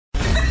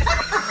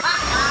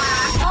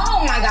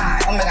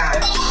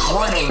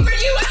Warning. For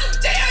you, how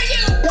dare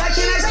you? Why can't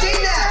I see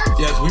that?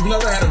 Yes, we've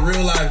never had a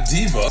real live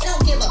diva.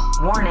 Don't give up.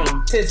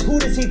 Warning. Sis, who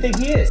does he think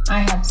he is? I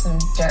have some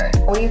dirt.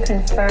 Will you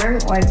confirm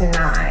or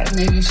deny?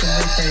 Maybe you should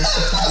rephrase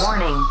it.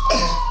 Warning.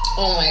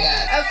 Oh my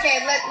God.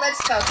 Okay, let's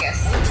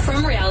focus.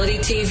 From reality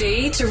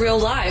TV to real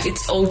life,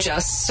 it's all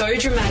just so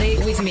dramatic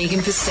with Megan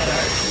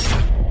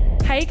Pistetto.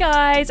 Hey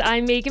guys,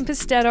 I'm Megan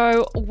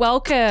Pistetto.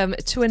 Welcome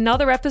to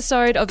another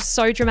episode of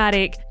So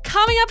Dramatic.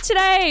 Coming up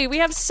today, we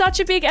have such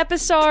a big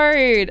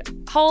episode.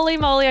 Holy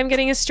moly, I'm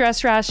getting a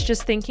stress rash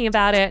just thinking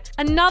about it.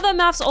 Another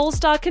Maths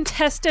All-Star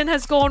contestant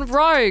has gone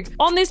rogue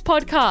on this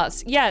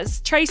podcast.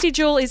 Yes, Tracy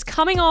Jewell is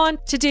coming on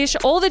to dish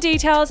all the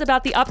details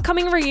about the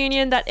upcoming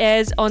reunion that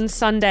airs on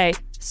Sunday.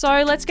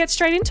 So let's get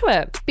straight into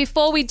it.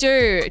 Before we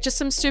do, just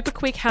some super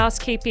quick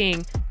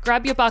housekeeping.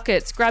 Grab your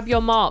buckets, grab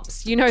your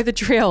mops, you know the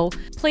drill.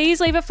 Please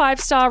leave a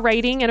 5-star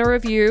rating and a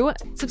review.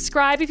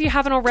 Subscribe if you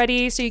haven't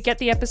already so you get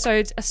the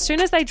episodes as soon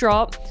as they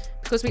drop,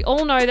 because we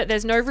all know that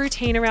there's no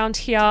routine around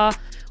here.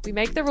 We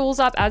make the rules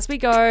up as we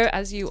go,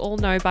 as you all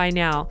know by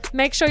now.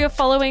 Make sure you're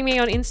following me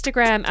on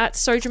Instagram at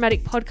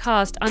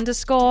SoDramaticPodcast_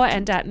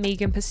 and at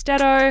Megan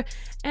Pistetto.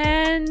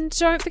 And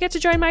don't forget to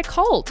join my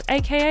cult,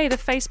 aka the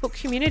Facebook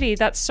community.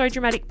 That's So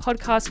Dramatic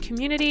Podcast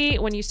Community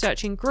when you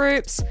search in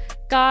groups.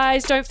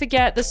 Guys, don't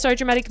forget the So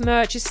Dramatic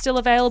merch is still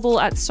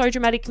available at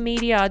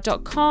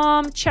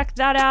SoDramaticMedia.com. Check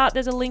that out.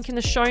 There's a link in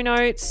the show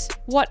notes.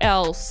 What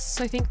else?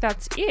 I think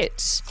that's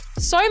it.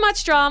 So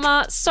much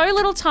drama, so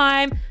little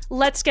time.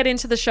 Let's get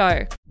into the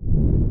show.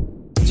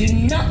 Do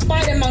not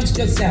fight amongst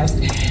yourselves.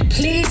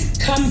 Please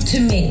come to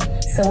me.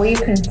 So will you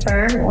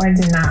confirm or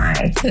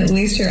deny? At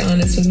least you're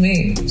honest with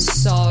me.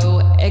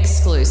 So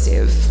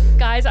exclusive.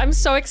 Guys, I'm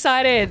so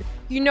excited.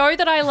 You know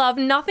that I love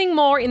nothing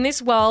more in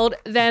this world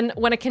than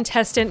when a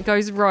contestant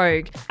goes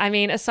rogue. I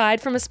mean,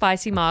 aside from a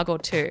spicy marg or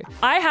two.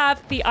 I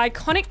have the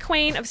iconic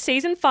queen of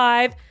season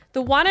 5,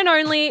 the one and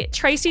only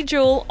Tracy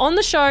Jewell, on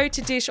the show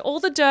to dish all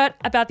the dirt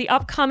about the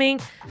upcoming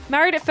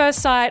Married at First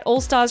Sight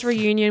All-Stars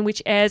reunion,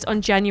 which airs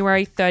on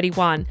January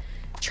 31.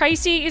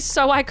 Tracy is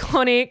so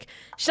iconic.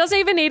 She doesn't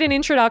even need an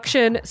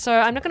introduction, so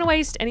I'm not going to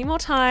waste any more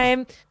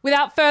time.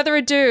 Without further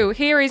ado,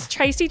 here is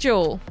Tracy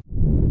Jewell.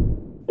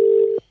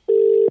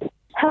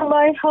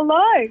 Hello.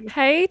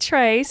 Hey,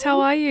 Trace,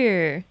 how are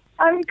you?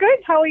 I'm good.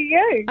 How are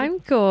you? I'm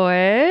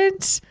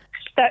good.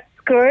 That's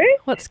good.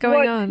 What's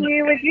going on? What's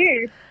new with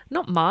you?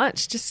 Not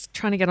much, just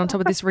trying to get on top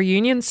of this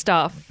reunion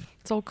stuff.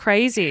 It's all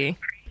crazy.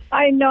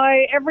 I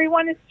know.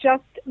 Everyone is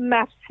just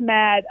maths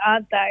mad,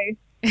 aren't they?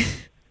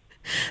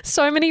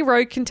 So many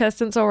rogue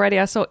contestants already.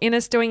 I saw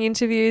Ines doing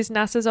interviews.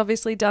 NASA's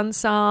obviously done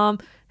some.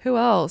 Who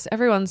else?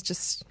 Everyone's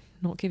just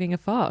not giving a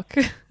fuck.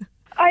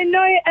 I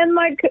know. And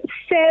like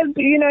Seb,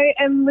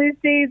 and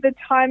Lizzie, the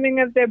timing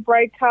of their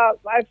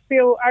breakup, I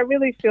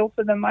really feel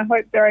for them. I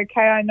hope they're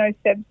okay. I know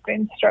Seb's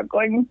been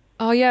struggling.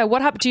 Oh, yeah.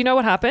 What happened? Do you know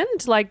what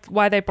happened? Like,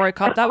 why they broke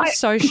up? That was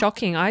so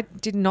shocking. I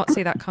did not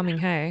see that coming,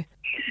 hey?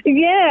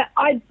 Yeah.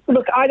 I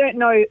don't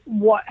know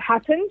what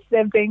happened.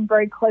 They've been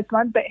very close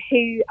months, but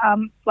he,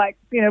 we've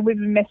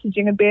been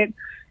messaging a bit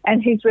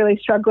and he's really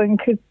struggling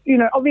because,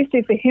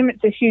 obviously for him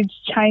it's a huge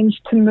change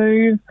to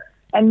move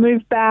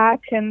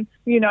back and,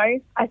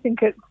 I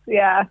think it's,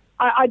 yeah.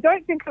 I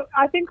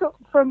think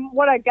from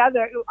what I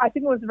gather, I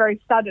think it was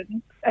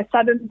a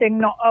sudden thing,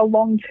 not a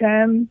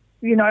long-term,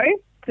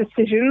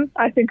 decision.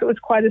 I think it was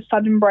quite a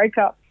sudden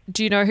breakup.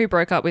 Do you know who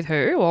broke up with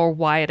who or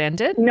why it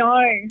ended?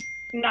 No.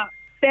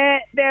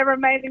 They're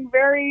remaining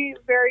very,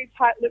 very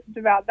tight-lipped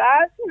about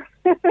that.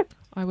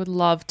 I would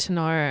love to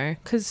know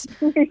because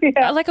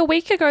like a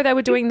week ago they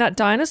were doing that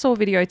dinosaur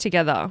video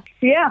together.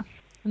 Yeah.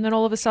 And then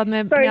all of a sudden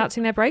they're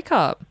announcing their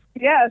breakup.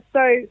 Yeah,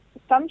 so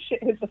some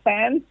shit hit the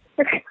fan.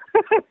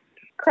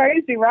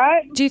 Crazy,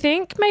 right? Do you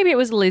think maybe it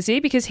was Lizzie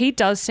because he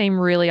does seem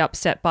really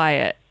upset by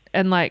it?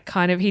 And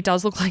he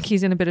does look like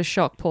he's in a bit of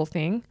shock, poor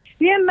thing.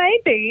 Yeah,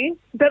 maybe.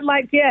 But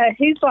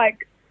he's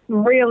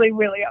really,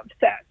 really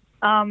upset.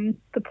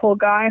 The poor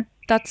guy.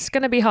 That's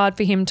going to be hard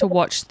for him to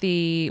watch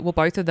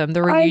both of them,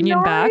 the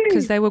reunion back,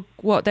 because they were,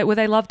 were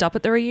they loved up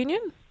at the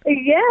reunion?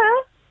 Yeah,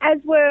 as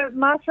were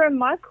Martha and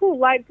Michael.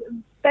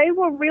 They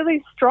were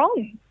really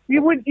strong.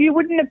 You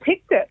wouldn't have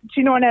picked it. Do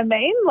you know what I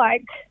mean?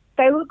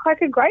 They look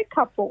like a great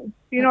couple.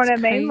 You know what I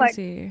mean?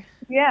 Crazy.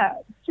 Yeah,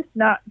 it's just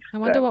nuts. I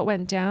wonder what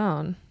went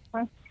down.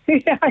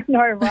 Yeah, I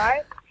know,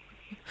 right?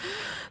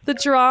 The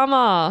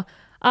drama.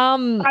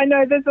 I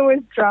know, there's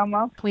always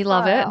drama. We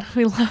love it.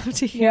 We love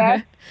to hear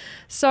it.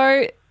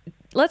 So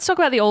let's talk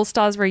about the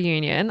All-Stars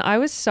reunion. I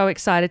was so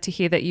excited to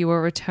hear that you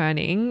were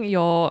returning.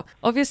 You're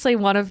obviously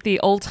one of the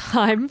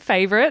all-time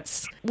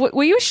favourites.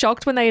 Were you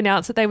shocked when they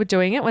announced that they were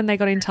doing it, when they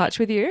got in touch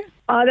with you?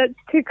 Oh, that's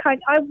too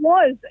kind. I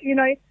was.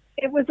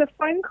 It was a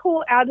phone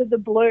call out of the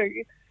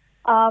blue.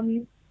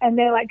 And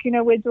they're like,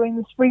 we're doing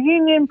this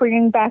reunion,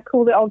 bringing back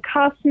all the old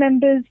cast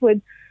members. Would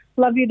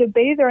love you to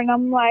be there. And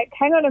I'm like,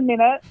 hang on a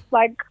minute.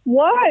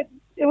 What?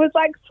 It was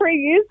 3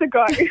 years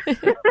ago.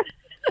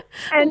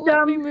 And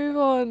let me move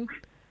on.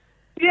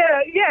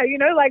 Yeah,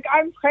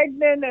 I'm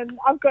pregnant and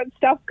I've got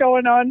stuff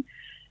going on.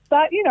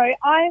 But,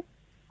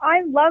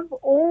 I love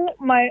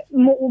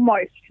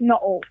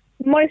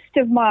most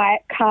of my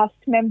cast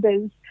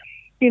members.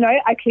 You know,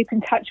 I keep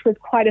in touch with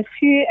quite a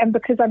few, and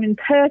because I'm in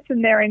Perth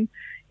and they're in,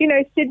 you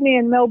know, Sydney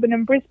and Melbourne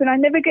and Brisbane, I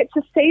never get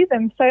to see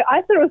them. So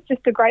I thought it was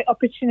just a great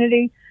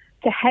opportunity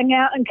to hang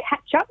out and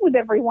catch up with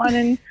everyone.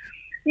 And,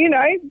 you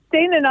know,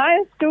 Dean and I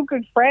are still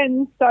good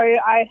friends, so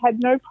I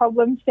had no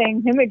problem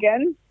seeing him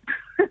again.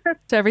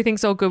 So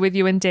everything's all good with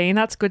you and Dean.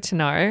 That's good to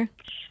know.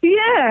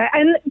 Yeah,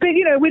 but,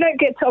 you know, we don't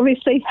get to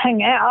obviously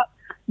hang out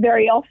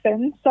very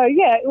often. So,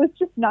 yeah, it was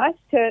just nice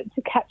to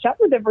catch up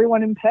with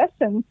everyone in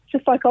person,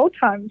 just like old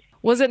times.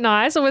 Was it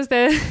nice, or was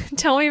there...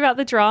 Tell me about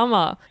the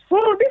drama.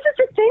 Well, this is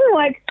the thing,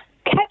 like,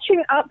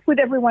 catching up with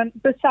everyone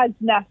besides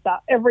NASA.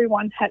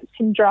 Everyone had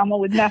some drama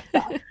with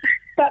NASA.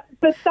 But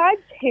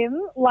besides him,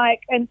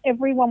 like, and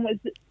everyone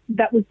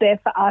that was there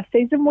for our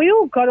season, we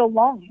all got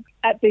along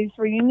at these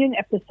reunion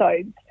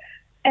episodes.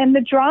 And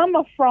the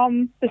drama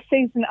from the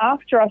season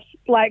after us,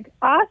 like,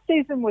 our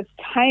season was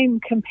tame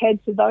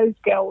compared to those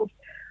girls.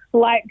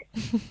 Like,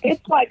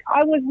 it's like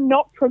I was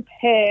not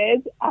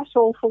prepared at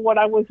all for what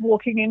I was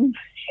walking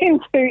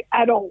into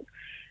at all.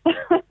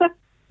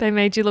 They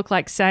made you look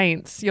like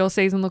saints. Your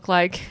season looked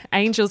like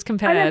angels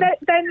compared.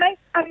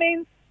 I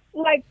mean,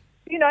 like,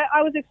 you know,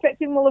 I was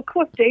expecting, well, of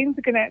course, Dean's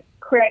going to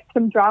create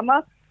some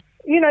drama.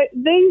 You know,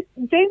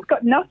 Dean's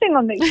got nothing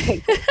on these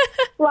people.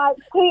 Like,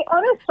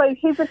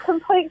 he's a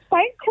complete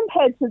saint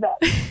compared to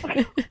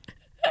them.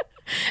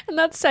 And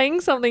that's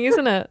saying something,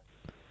 isn't it?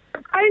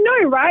 I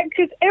know, right?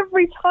 Because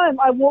every time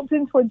I walked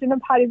into a dinner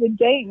party with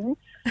Dean,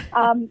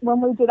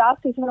 when we did our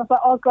season, I was like,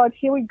 oh, God,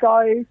 here we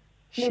go.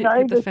 Shit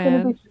hit the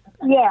fan.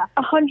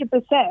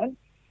 100%.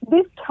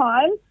 This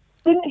time,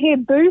 didn't hear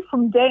boo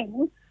from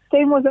Dean.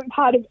 Dean wasn't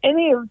part of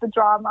any of the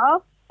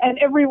drama, and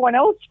everyone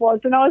else was.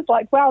 And I was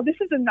like, wow, this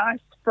is a nice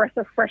breath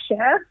of fresh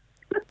air.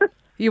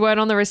 You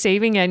weren't on the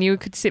receiving end. You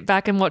could sit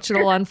back and watch it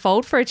all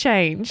unfold for a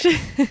change.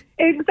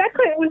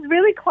 Exactly. It was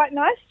really quite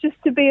nice just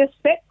to be a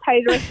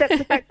spectator, except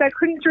the fact that I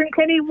couldn't drink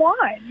any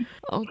wine.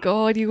 Oh,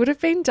 God, you would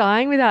have been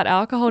dying without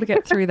alcohol to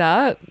get through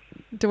that,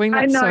 doing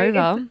that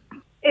sober.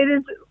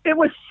 It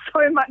was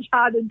so much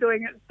harder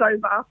doing it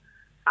sober,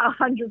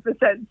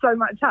 100%, so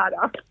much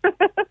harder.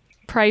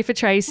 Pray for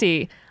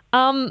Tracy.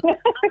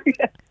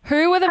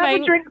 Who were the Have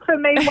main... a drink for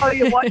me while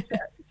you watch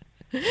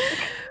it.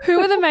 Who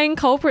were the main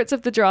culprits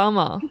of the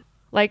drama?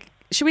 Like,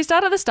 should we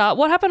start at the start?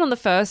 What happened on the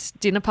first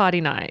dinner party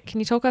night? Can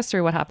you talk us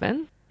through what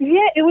happened?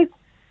 Yeah, it was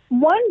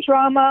one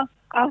drama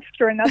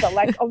after another.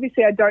 Like,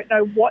 obviously, I don't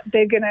know what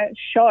they're going to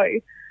show,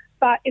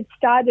 but it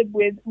started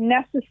with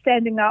NASA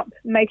standing up,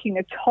 making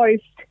a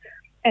toast,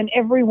 and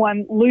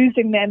everyone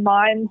losing their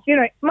minds. You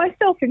know,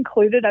 myself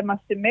included, I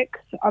must admit,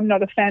 'cause I'm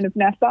not a fan of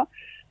NASA.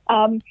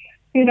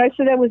 You know,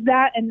 so there was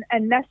that, and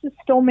NASA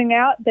storming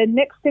out. The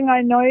next thing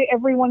I know,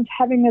 everyone's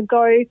having a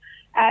go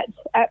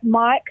at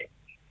Mike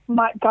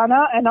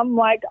Gunner, and I'm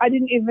like, I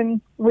didn't even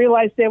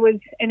realise there was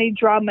any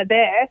drama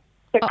there,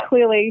 but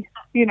clearly,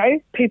 you know,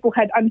 people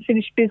had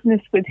unfinished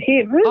business with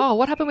him. Oh,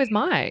 what happened with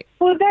Mike?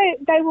 Well,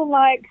 they were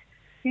like,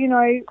 you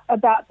know,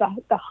 about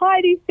the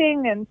Heidi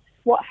thing and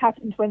what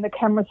happened when the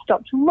camera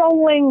stopped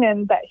rolling,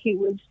 and that he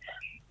was,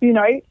 you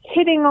know,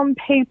 hitting on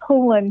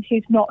people, and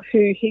he's not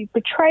who he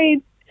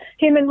portrayed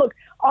him. And look,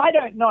 I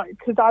don't know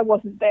because I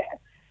wasn't there.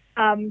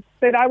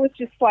 But I was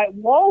just like,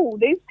 whoa,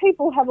 these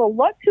people have a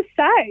lot to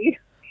say.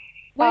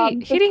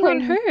 Wait, hitting on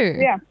who?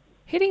 Yeah.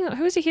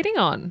 Who was he hitting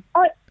on?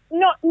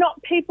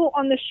 Not people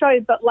on the show,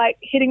 but like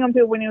hitting on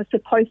people when he was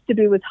supposed to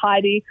be with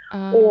Heidi,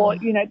 or,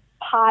 you know,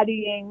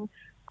 partying,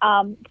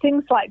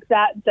 things like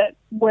that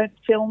weren't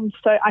filmed.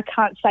 So I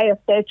can't say if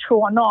they're true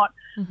or not,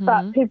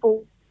 but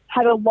people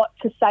had a lot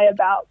to say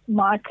about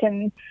Mike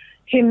and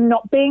him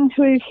not being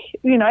who,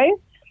 you know,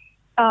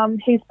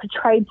 he's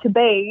portrayed to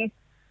be.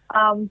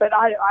 But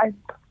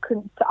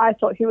I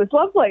thought he was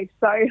lovely,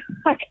 so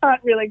I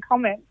can't really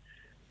comment.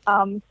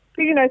 But,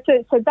 you know,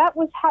 so that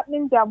was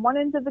happening down one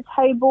end of the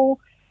table,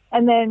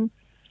 and then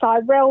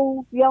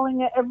Cyrell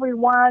yelling at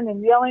everyone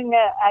and yelling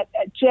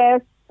at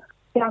Jess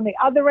down the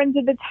other end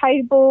of the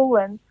table,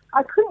 and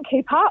I couldn't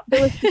keep up.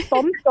 There was just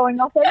bombs going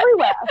off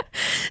everywhere.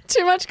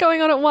 Too much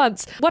going on at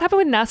once. What happened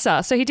with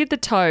NASA? So he did the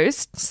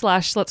toast /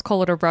 let's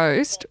call it a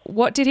roast.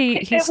 What did he...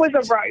 It was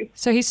a roast.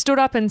 So he stood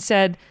up and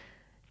said...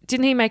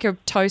 Didn't he make a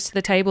toast to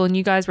the table and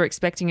you guys were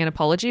expecting an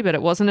apology, but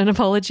it wasn't an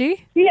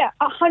apology? Yeah,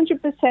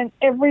 100%.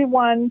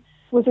 Everyone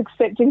was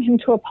expecting him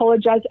to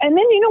apologise. And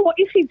then, you know what,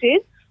 if he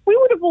did, we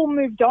would have all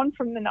moved on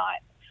from the night.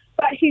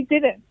 But he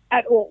didn't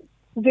at all.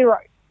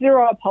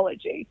 Zero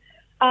apology.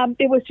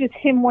 It was just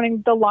him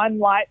wanting the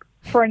limelight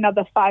for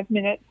another 5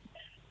 minutes.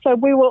 So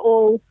we were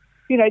all,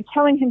 you know,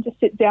 telling him to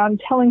sit down,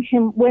 telling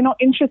him we're not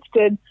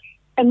interested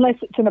unless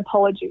it's an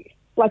apology.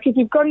 Like, if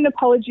you've got an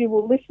apology,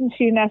 we'll listen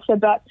to you, NASA,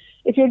 but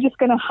if you're just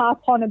going to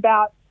harp on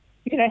about,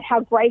 you know,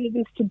 how great it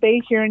is to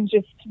be here and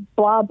just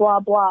blah,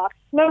 blah, blah,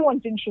 no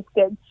one's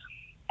interested.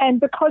 And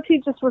because he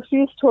just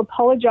refused to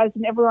apologise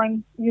and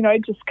everyone, you know,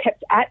 just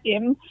kept at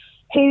him,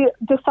 he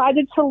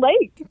decided to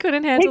leave. He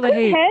couldn't handle the heat.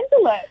 He couldn't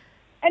handle it.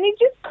 And he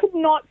just could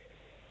not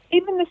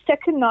even the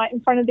second night in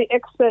front of the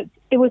experts,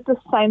 it was the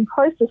same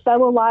process. They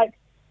were like,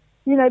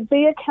 you know,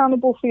 be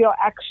accountable for your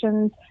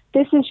actions.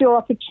 This is your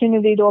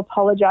opportunity to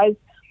apologise.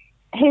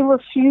 He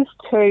refused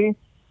to.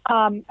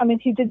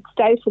 He did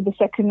stay for the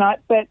second night,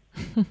 but,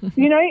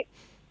 you know,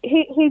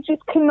 he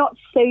just cannot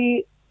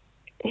see.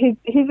 He's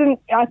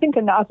I think, a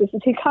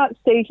narcissist. He can't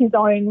see his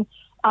own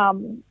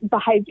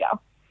behaviour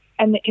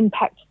and the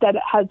impact that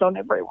it has on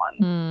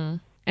everyone.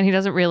 And he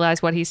doesn't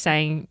realise what he's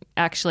saying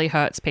actually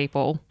hurts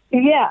people.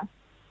 Yeah,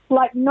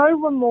 like no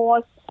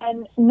remorse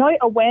and no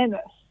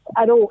awareness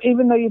at all,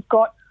 even though you've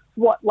got,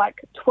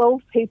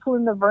 12 people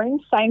in the room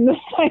saying the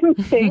same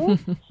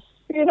thing.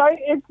 You know,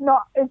 it's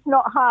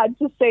not hard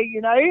to see, you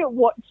know,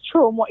 what's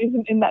true and what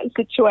isn't in that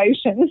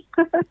situation.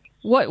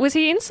 What was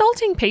he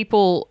insulting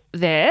people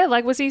there?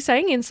 Like, was he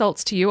saying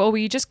insults to you, or were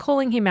you just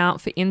calling him out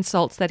for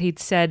insults that he'd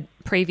said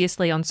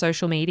previously on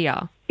social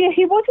media? Yeah,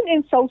 he wasn't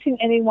insulting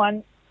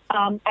anyone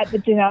at the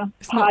dinner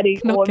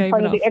party not or in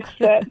front enough. of the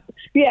experts.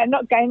 Yeah,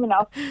 not game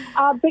enough.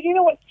 But you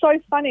know what's so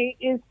funny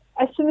is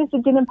as soon as the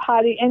dinner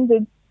party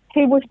ended,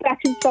 he was back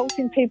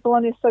insulting people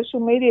on his social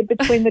media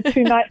between the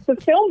two nights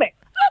of filming.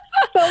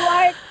 So,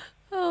 like,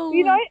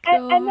 you know,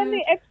 and then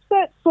the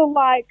experts were,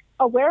 like,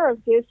 aware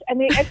of this, and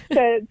the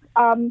experts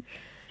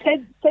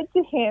said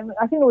to him,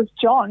 I think it was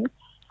John,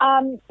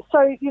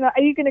 so, you know,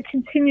 are you going to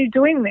continue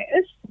doing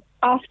this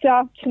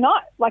after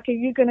tonight? Like, are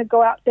you going to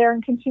go out there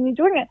and continue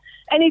doing it?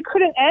 And he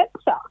couldn't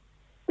answer.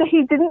 So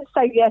he didn't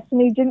say yes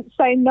and he didn't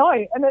say no.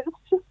 And it's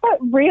just like,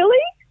 really?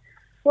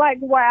 Like,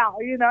 wow,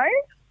 you know?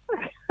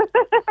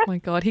 Oh, my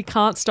God. He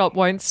can't stop,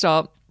 won't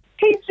stop.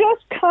 He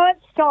just can't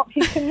stop.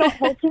 He cannot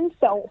help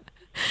himself.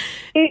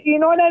 You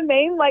know what I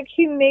mean? Like,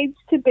 he needs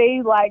to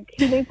be, like,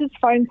 he needs his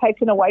phone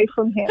taken away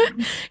from him.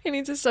 He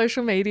needs a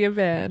social media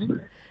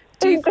ban.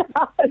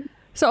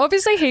 So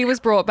obviously he was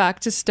brought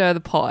back to stir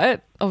the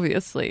pot,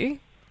 obviously.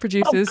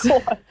 Producers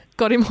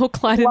got him all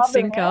Clyde and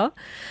sinker.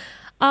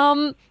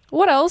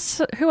 What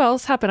else? Who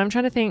else happened? I'm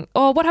trying to think.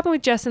 Oh, what happened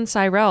with Jess and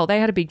Cyrell? They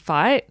had a big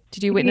fight.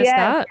 Did you witness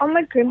that? Oh,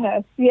 my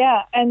goodness.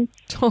 Yeah. And,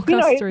 Talk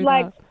us through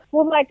that.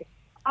 Well, like,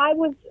 I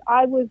was,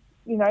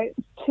 you know,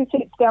 2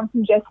 seats down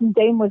from Jess, and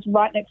Dean was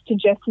right next to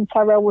Jess, and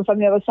Cyrell was on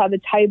the other side of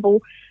the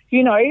table,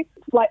 you know,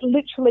 like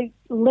literally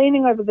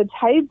leaning over the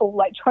table,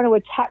 like trying to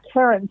attack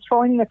her and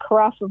throwing the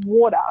carafe of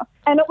water.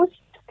 And it was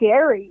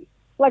scary.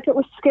 Like, it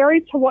was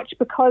scary to watch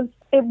because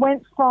it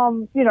went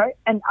from, you know,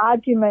 an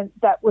argument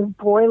that was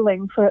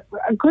boiling for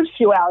a good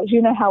few hours.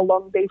 You know how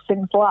long these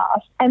things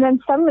last. And then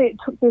suddenly it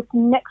took this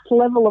next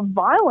level of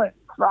violence,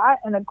 right,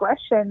 and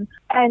aggression.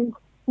 And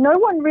no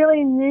one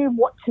really knew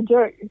what to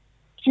do.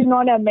 Do you know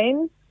what I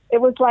mean? It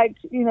was like,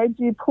 you know,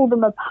 do you pull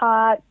them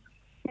apart?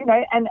 You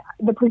know, and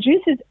the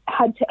producers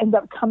had to end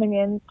up coming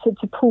in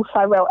to pull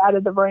Cyrell out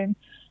of the room.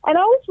 And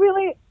I was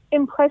really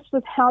impressed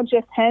with how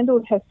Jess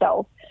handled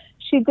herself.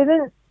 She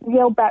didn't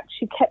yell back.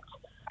 She kept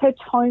her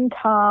tone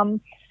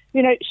calm.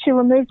 You know, she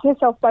removed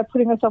herself by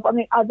putting herself on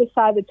the other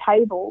side of the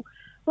table.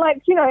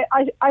 Like, you know,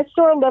 I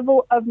saw a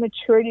level of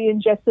maturity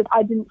in Jess that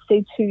I didn't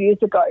see 2 years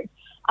ago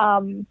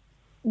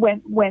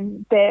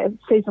when their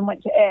season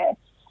went to air.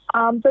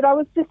 But I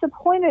was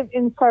disappointed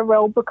in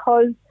Cyrell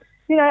because,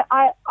 you know,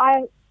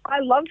 I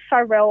love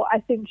Cyrell. I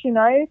think, you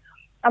know,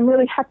 I'm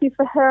really happy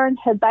for her and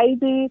her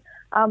baby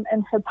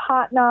and her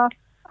partner.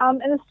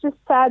 And it's just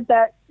sad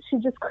that she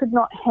just could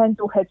not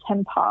handle her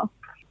temper.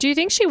 Do you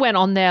think she went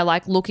on there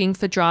like looking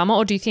for drama,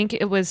 or do you think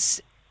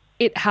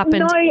it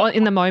happened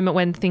in the moment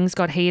when things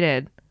got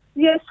heated?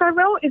 Yeah,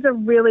 Cyrell is a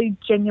really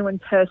genuine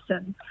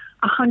person,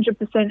 100%.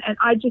 And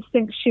I just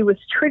think she was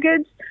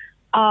triggered.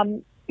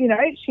 You know,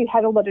 she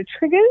had a lot of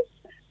triggers,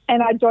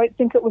 and I don't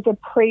think it was a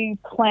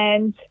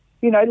pre-planned,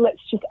 you know, let's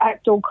just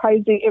act all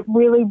crazy. It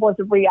really was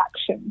a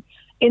reaction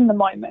in the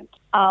moment,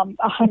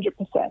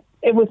 100%.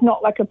 It was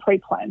not like a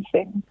pre-planned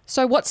thing.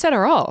 So what set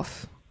her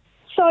off?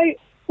 So,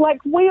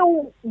 like, we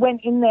all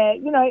went in there,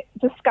 you know,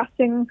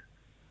 discussing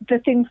the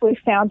things we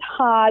found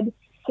hard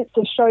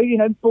to show, you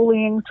know,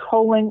 bullying,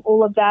 trolling,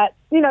 all of that.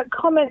 You know,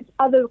 comments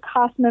other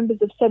cast members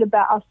have said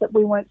about us that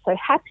we weren't so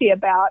happy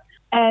about.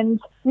 And,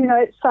 you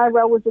know,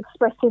 Cyrell was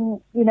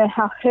expressing, you know,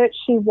 how hurt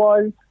she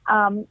was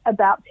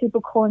about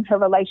people calling her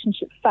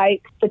relationship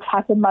fake, the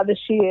type of mother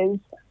she is,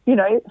 you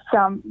know,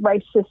 some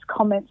racist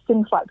comments,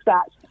 things like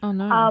that. Oh,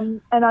 no.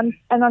 And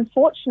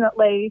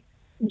unfortunately,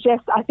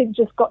 Jess, I think,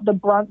 just got the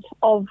brunt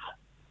of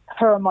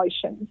her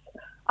emotions.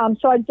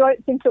 So I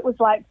don't think it was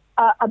like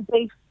a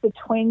beef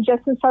between Jess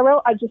and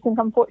Cyrell. I just think,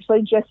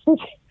 unfortunately, Jess was,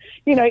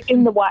 you know,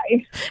 in the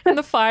way. In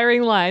the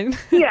firing line.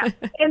 Yeah,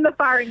 in the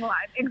firing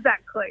line.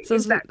 Exactly. So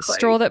exactly. It's the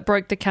straw that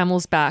broke the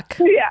camel's back.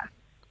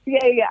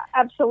 Yeah,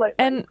 absolutely.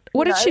 And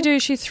what did she do?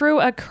 She threw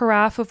a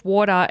carafe of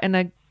water and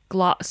a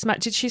glass.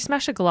 Did she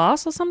smash a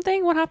glass or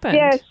something? What happened?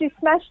 Yeah, she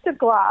smashed a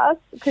glass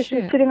because she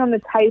was sitting on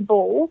the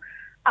table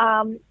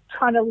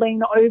trying to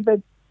lean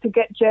over to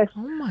get Jess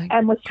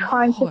and was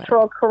trying to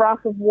throw a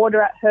carafe of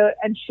water at her,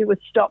 and she was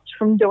stopped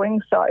from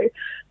doing so.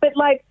 But,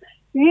 like,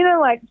 you know,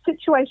 like,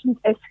 situations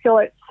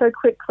escalate so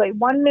quickly.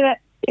 1 minute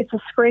it's a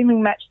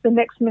screaming match, the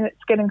next minute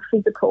it's getting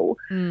physical.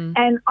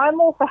 And I'm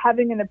all for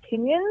having an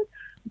opinion,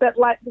 but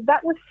like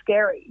that was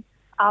scary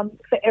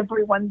for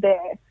everyone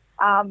there.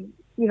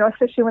 You know,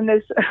 especially when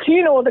there's,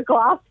 you know, the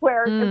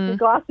glassware and the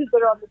glasses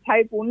that are on the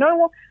table.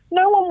 No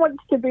one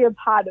wants to be a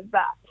part of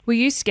that. Were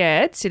you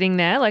scared sitting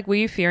there? Like, were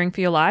you fearing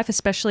for your life,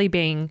 especially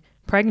being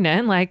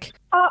pregnant? Like,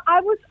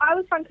 I was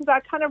fine because I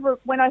kind of,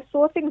 when I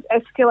saw things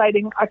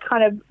escalating, I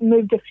kind of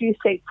moved a few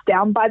seats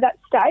down by that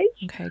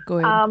stage. okay,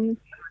 good.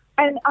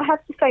 And I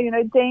have to say, you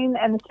know, Dean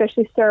and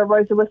especially Sarah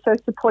Rosa were so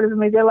supportive of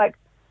me. They're like,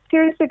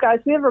 seriously, guys,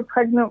 we have a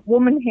pregnant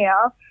woman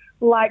here.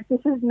 Like,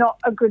 this is not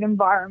a good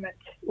environment,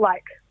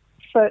 like,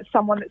 for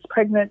someone that's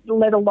pregnant,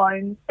 let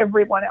alone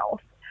everyone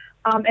else.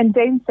 And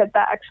Dean said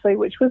that, actually,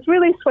 which was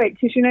really sweet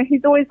because, you know,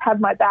 he's always had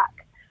my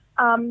back.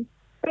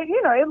 But,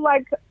 you know,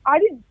 like, I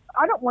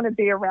don't want to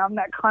be around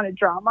that kind of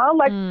drama.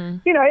 Like,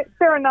 you know,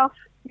 fair enough,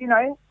 you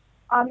know,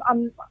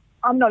 I'm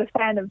not a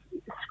fan of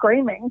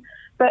screaming,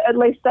 but at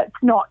least that's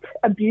not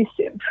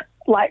abusive,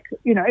 like,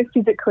 you know,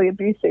 physically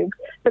abusive.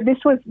 But this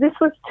was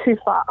too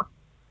far,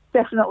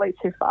 definitely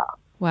too far.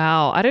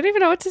 Wow, I don't even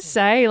know what to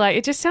say. Like,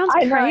 it just sounds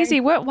crazy.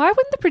 Why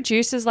wouldn't the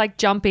producers like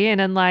jump in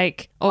and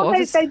like? Well,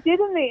 they did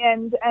in the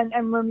end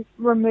and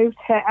removed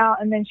her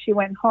out, and then she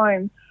went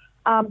home.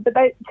 But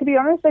to be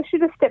honest, they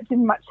should have stepped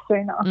in much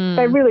sooner.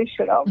 They really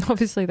should have.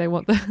 Obviously, they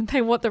want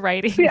the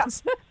ratings. Yeah.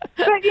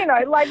 But you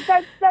know, like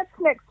that's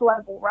next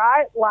level,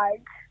 right?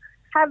 Like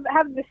have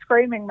the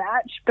screaming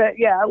match, but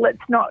yeah,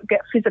 let's not get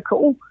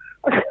physical,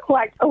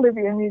 like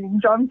Olivia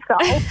Newton-John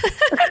style.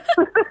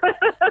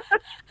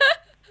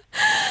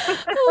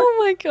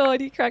 Oh my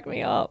God, you crack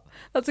me up.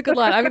 That's a good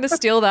line. I'm going to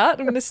steal that.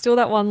 I'm going to steal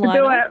that one line.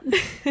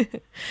 Do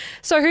it.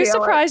 So who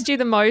surprised you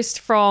the most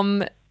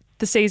from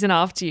the season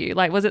after you?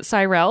 Like, was it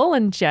Cyrell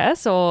and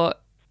Jess or?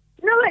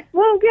 No, like,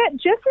 well, yeah,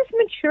 Jess's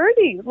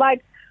maturity.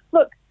 Like,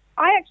 look,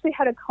 I actually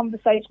had a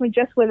conversation with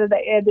Jess, whether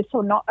they aired this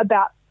or not,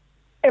 about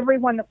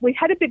everyone. We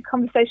had a big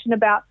conversation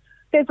about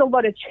there's a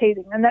lot of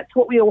cheating, and that's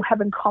what we all have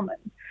in common.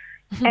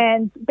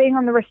 And being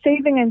on the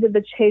receiving end of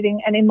the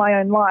cheating and in my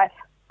own life,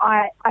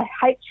 I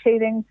hate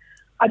cheating.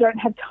 I don't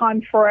have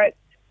time for it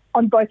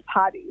on both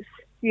parties,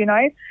 you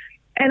know.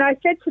 And I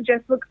said to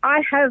Jess, look,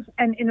 I have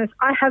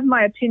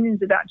my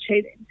opinions about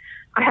cheating.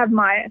 I have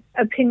my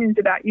opinions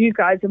about you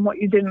guys and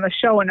what you did on the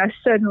show, and I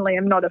certainly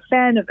am not a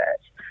fan of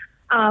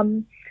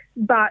it.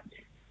 But,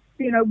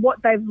 you know,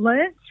 what they've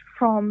learnt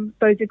from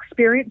those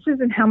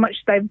experiences and how much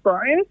they've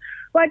grown,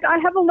 like, I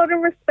have a lot of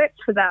respect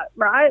for that,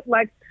 right?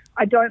 Like,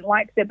 I don't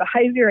like their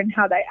behaviour and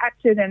how they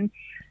acted, and,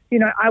 you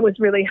know, I was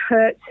really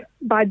hurt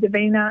by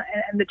Davina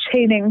and the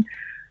cheating.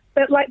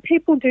 But, like,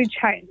 people do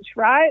change,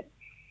 right?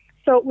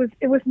 So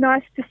it was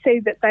nice to see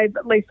that they've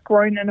at least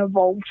grown and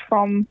evolved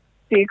from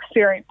the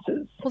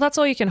experiences. Well, that's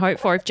all you can hope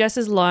for. If Jess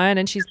has learned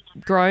and she's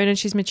grown and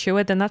she's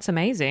matured, then that's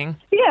amazing.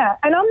 Yeah,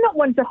 and I'm not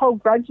one to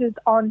hold grudges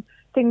on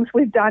things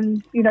we've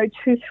done, you know,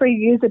 2-3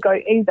 years ago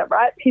either,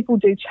 right? People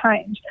do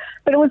change.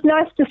 But it was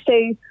nice to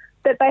see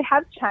that they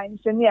have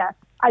changed. And, yeah,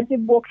 I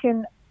did walk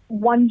in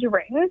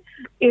wondering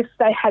if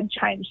they had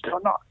changed or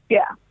not,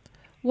 yeah.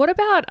 What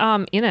about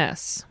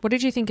Ines? What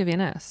did you think of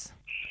Ines?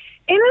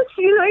 Ines,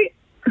 you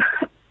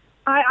know,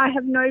 I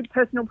have no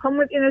personal problem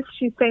with Ines.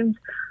 She seemed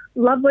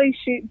lovely,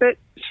 but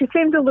she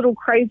seemed a little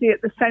crazy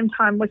at the same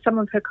time with some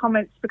of her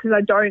comments because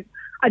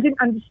I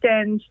didn't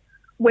understand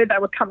where they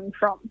were coming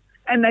from,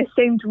 and they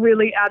seemed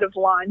really out of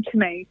line to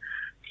me.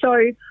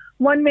 So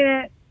one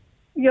minute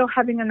you're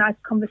having a nice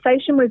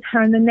conversation with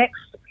her, and the next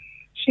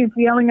she's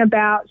yelling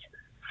about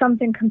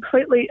something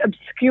completely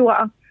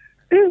obscure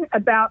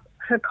about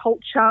her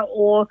culture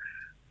or,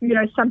 you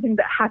know, something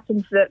that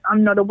happens that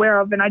I'm not aware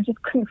of, and I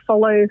just couldn't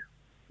follow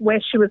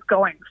where she was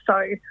going. So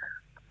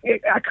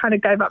I kind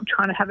of gave up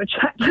trying to have a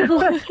chat to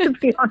her, to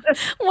be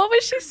honest. What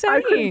was she saying?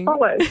 I couldn't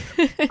follow.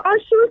 She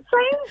was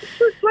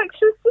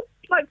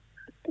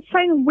just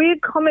saying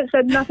weird comments that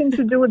had nothing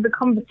to do with the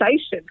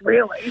conversation,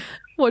 really.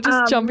 What,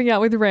 just jumping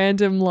out with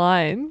random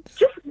lines?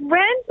 Just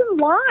random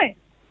lines.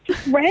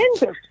 Just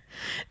random.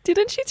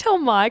 Didn't she tell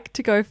Mike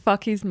to go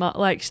fuck his mum,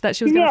 like that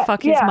she was going to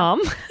fuck his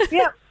mum?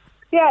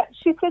 Yeah,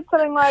 she said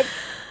something like,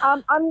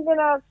 I'm going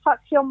to fuck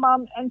your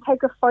mum and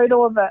take a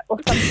photo of it or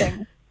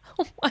something.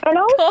 Oh my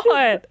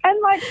God. And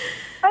I'm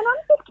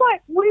just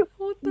like, we're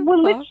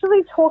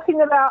literally talking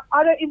about,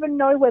 I don't even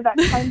know where that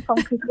came from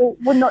because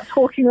we're not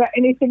talking about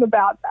anything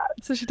about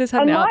that. So she just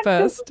had an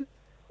outburst.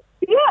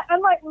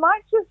 And like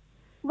Mike just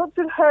looked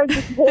at her and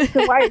just walked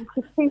away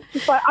because he's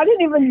just like, I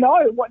didn't even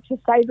know what to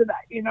say to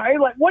that, you know?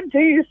 Like, what do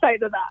you say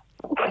to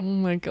that? Oh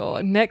my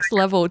God, next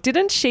level.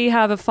 Didn't she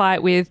have a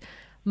fight with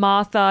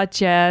Martha,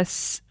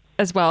 Jess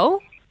as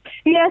well?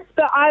 Yes,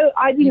 but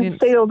I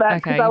didn't see all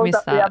that because I was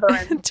at the other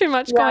end. Too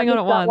much going on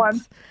at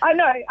once. I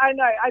know.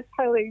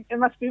 It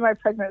must be my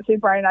pregnancy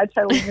brain. I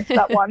totally missed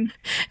that one.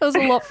 It was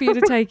a lot for you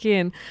to take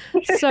in.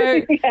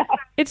 So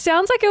It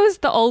sounds like it was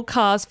the old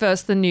cast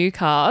versus the new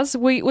cast.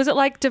 Was it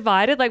like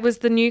divided? Like was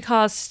the new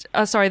cast,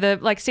 the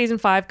like season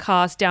 5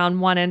 cast down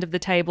one end of the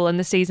table and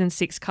the season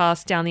 6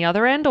 cast down the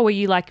other end, or were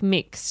you like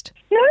mixed?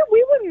 No,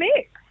 we were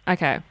mixed.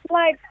 Okay.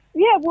 Like,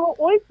 yeah, we were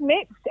always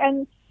mixed.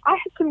 And I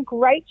had some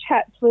great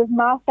chats with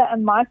Martha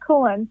and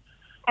Michael and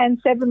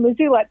Seb and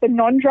Lizzie, like the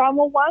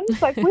non-drama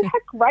ones. Like, we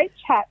had great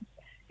chats.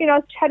 You know, I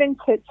was chatting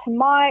to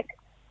Mike.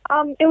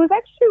 It was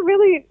actually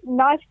really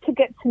nice to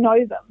get to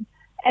know them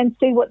and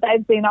see what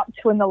they've been up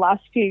to in the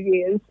last few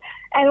years.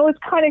 And it was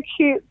kind of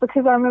cute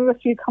because I remember a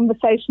few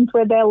conversations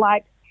where they're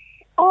like,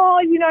 oh,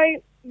 you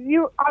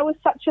know, I was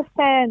such a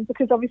fan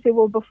because obviously we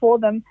were before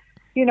them,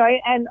 you know,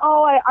 and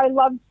I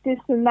loved this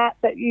and that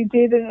you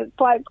did. And it's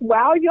like,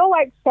 wow, you're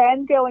like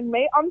fangirling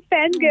me. I'm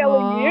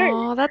fangirling you.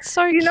 Oh, that's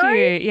so You cute. know?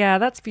 Yeah,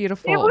 that's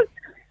beautiful.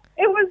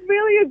 It was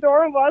really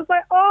adorable. I was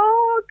like,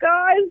 oh,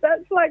 guys,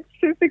 that's like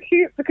super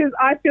cute because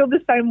I feel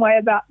the same way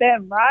about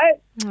them, right?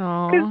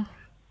 Aw.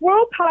 We're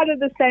all part of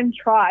the same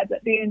tribe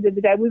at the end of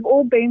the day. We've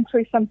all been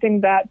through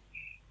something that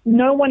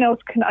no one else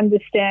can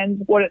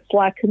understand what it's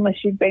like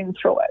unless you've been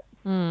through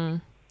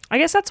it. I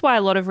guess that's why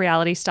a lot of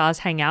reality stars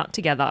hang out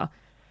together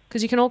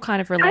because you can all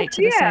kind of relate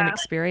to the same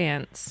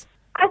experience.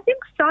 I think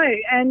so.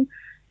 And,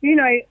 you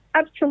know,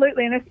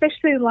 absolutely. And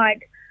especially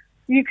like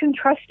you can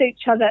trust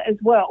each other as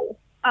well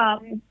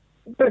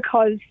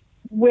because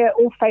we're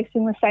all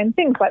facing the same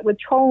things. Like we're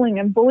trolling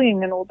and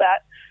bullying and all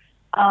that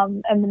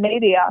and the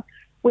media.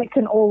 We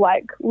can all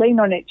like lean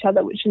on each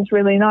other, which is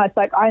really nice.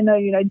 Like I know,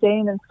 you know,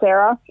 Dean and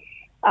Sarah,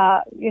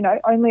 you know,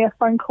 only a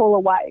phone call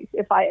away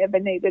if I ever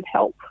needed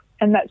help.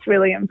 And that's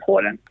really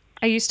important.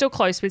 Are you still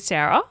close with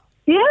Sarah?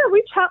 Yeah,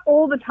 we chat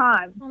all the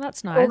time. Oh,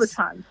 that's nice. All the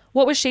time.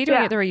 What was she doing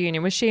Yeah. at the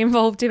reunion? Was she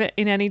involved in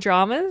any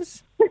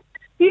dramas?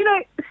 You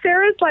know,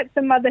 Sarah's like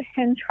the mother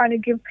hen trying to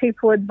give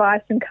people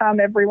advice and calm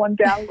everyone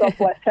down, God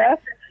bless her,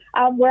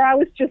 where I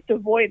was just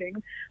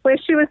avoiding, where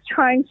she was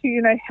trying to,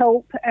 you know,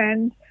 help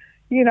and,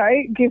 you know,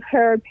 give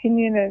her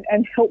opinion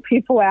and help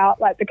people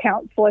out like the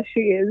counsellor she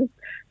is.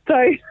 So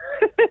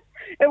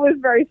it was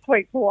very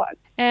sweet to watch.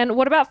 And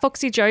what about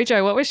Foxy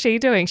Jojo? What was she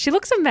doing? She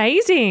looks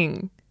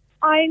amazing.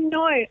 I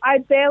know. I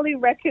barely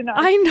recognise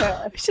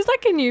her. She's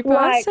like a new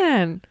Like,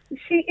 person.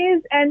 She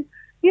is. And,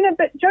 you know,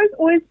 but Jo's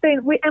always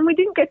been, we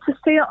didn't get to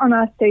see her on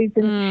our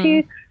season.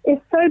 She is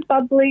so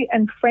bubbly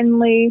and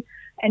friendly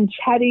and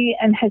chatty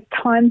and has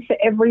time for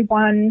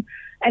everyone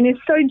and is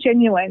so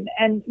genuine.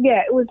 And,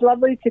 yeah, it was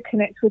lovely to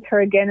connect with her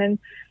again. And,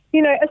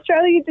 you know,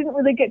 Australia didn't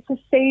really get to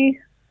see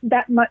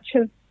that much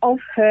of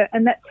her,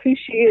 and that's who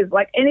she is.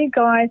 Like, any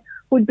guy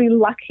would be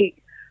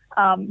lucky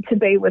to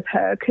be with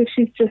her because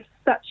she's just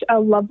such a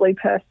lovely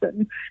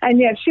person. And,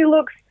 yeah, she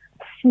looks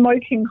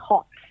smoking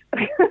hot.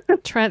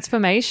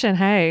 Transformation,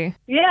 hey.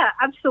 Yeah,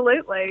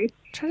 absolutely.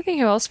 I'm trying to think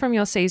who else from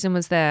your season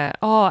was there.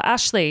 Oh,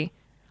 Ashley.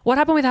 What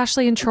happened with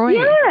Ashley and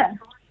Troy? Yeah.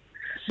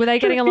 Were they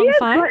getting along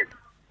fine?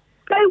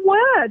 But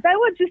they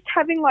were just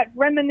having like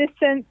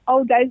reminiscent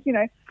old days, you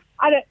know.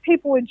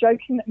 People were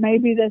joking that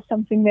maybe there's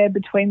something there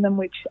between them,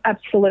 which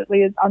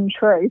absolutely is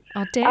untrue.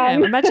 Oh,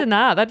 damn. Imagine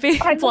that. That'd be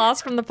a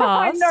blast from the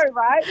past. I know,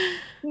 right?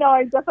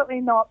 No,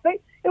 definitely not. But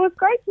it was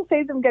great to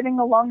see them getting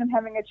along and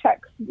having a chat.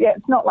 Yeah,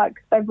 it's not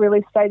like they've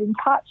really stayed in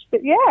touch.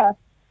 But, yeah,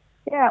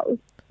 it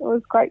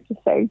was great to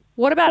see.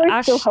 What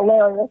about Still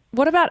hilarious.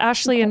 What about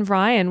Ashley and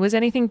Ryan? Was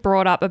anything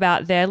brought up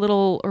about their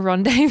little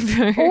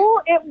rendezvous?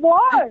 Oh, it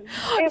was.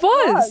 It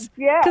was.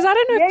 Yeah. Because I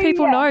don't know if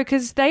people yeah. know,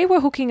 because they were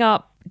hooking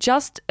up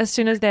just as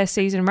soon as their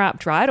season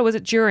wrapped, right? Or was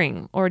it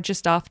during or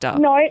just after?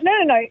 No. It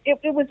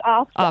was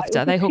after.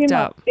 After they hooked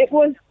up. It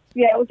was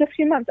a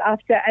few months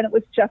after, and it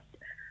was just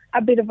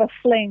a bit of a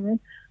fling,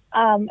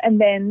 and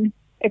then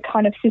it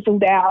kind of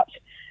fizzled out.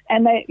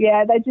 And they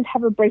did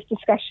have a brief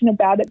discussion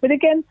about it. But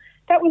again,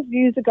 that was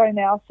years ago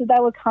now, so they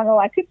were kind of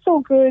like, it's all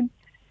good,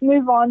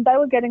 move on. They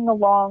were getting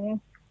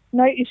along,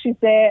 no issues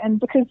there. And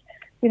because,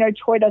 you know,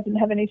 Troy doesn't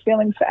have any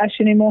feelings for Ash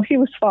anymore, he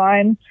was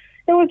fine.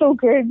 It was all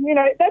good. You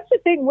know, that's the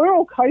thing. We're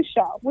all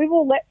kosher. We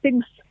will let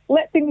things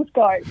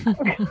go.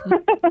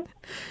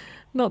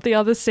 Not the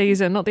other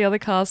season, not the other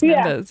cast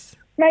members.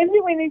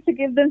 Maybe we need to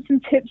give them some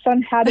tips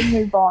on how to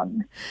move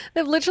on.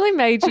 They've literally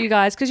made you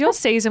guys, because your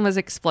season was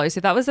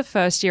explosive. That was the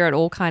first year it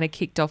all kind of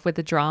kicked off with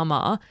the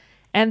drama.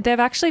 And they've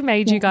actually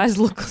made you guys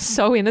look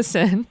so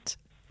innocent.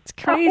 It's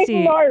crazy.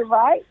 I know,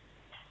 right?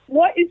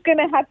 What is going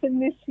to happen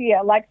this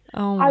year? Like,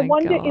 Oh I my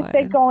wonder God. if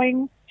they're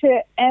going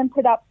to amp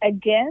it up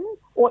again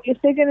or if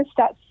they're going to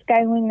start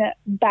scaling it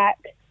back.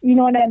 You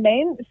know what I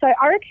mean? So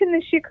I reckon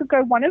this year could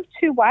go one of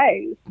two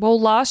ways. Well,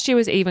 last year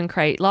was even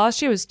crazy.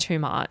 Last year was too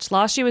much.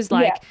 Last year was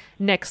like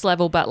next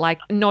level, but like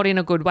not in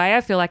a good way.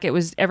 I feel like it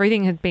was,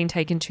 everything had been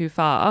taken too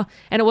far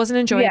and it wasn't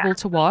enjoyable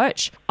to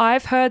watch.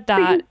 I've heard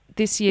that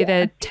this year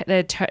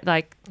they're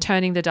like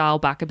turning the dial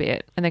back a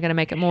bit and they're going to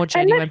make it more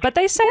genuine. But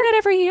they say that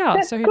every year,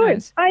 That's so who good.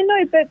 knows? I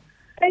know, but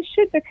they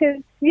should,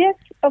 because yes,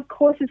 of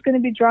course, it's going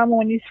to be drama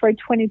when you throw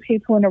 20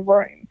 people in a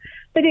room.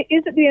 But it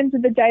is at the end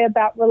of the day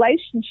about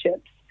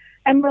relationships.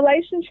 And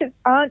relationships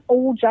aren't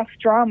all just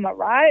drama,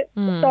 right?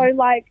 So,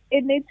 like,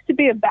 it needs to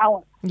be a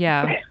balance.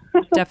 Yeah,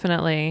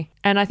 definitely.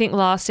 And I think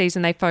last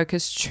season they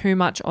focused too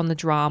much on the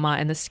drama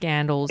and the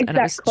scandals and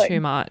it was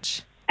too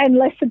much. And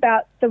less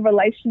about the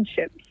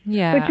relationships.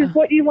 Yeah. Which is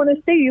what you want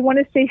to see. You want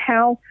to see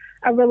how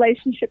a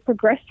relationship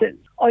progresses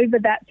over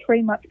that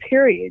 3-month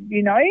period,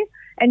 you know,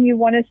 and you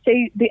want to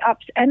see the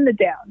ups and the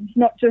downs,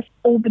 not just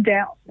all the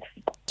downs.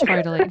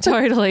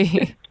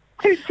 Totally.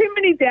 Too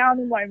many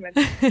down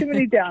moments. Too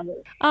many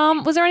downers.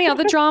 Was there any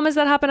other dramas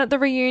that happened at the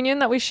reunion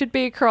that we should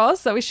be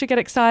across, that we should get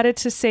excited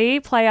to see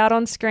play out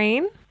on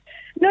screen?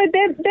 No,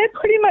 they're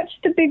pretty much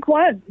the big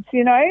ones,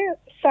 you know.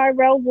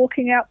 Cyrell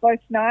walking out both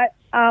nights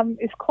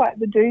is quite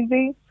the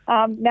doozy.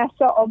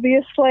 NASA,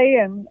 obviously,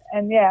 and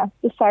yeah,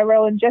 the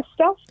Cyrell and Jess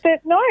stuff.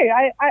 But no,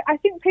 I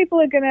think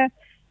people are going to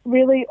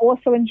really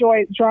also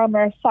enjoy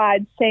drama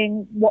aside,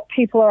 seeing what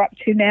people are up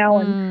to now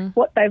and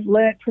what they've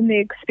learnt from the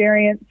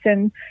experience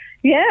and,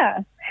 yeah,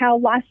 how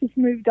life has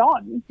moved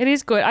on. It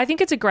is good. I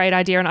think it's a great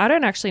idea, and I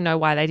don't actually know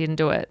why they didn't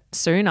do it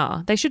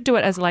sooner. They should do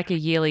it as like a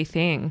yearly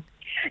thing.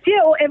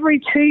 Yeah, or every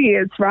 2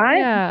 years, right?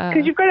 Yeah.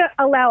 Because you've got to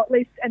allow at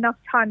least enough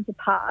time to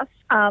pass,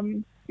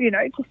 you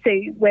know, to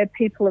see where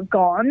people have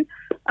gone.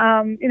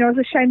 You know, it was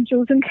a shame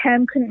Jules and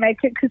Cam couldn't make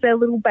it because their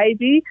little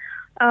baby,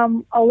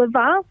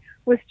 Oliver,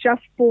 was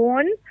just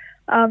born.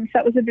 So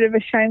that was a bit of a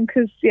shame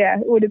because, yeah,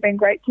 it would have been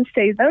great to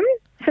see them.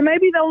 So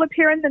maybe they'll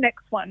appear in the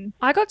next one.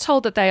 I got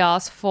told that they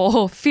asked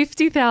for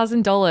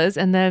 $50,000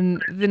 and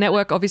then the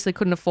network obviously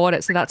couldn't afford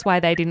it, so that's why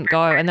they didn't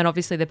go, and then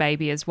obviously the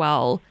baby as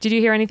well. Did you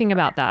hear anything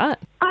about that?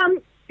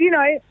 You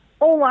know,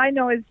 all I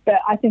know is that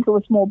I think it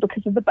was more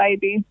because of the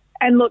baby.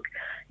 And look,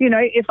 you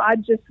know, if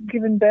I'd just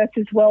given birth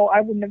as well,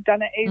 I wouldn't have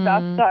done it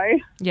either. So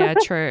yeah,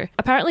 true.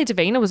 Apparently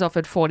Davina was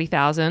offered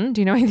 $40,000.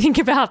 Do you know anything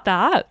about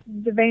that?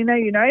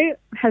 Davina, you know,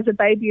 has a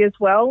baby as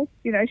well.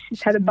 You know,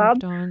 she's had a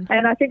bub. And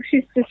I think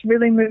she's just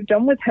really moved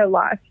on with her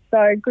life.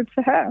 So good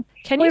for her.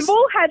 We've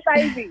all had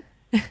babies.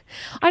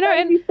 I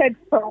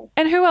know.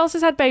 And who else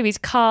has had babies?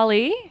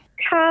 Carly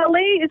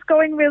is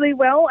going really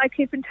well. I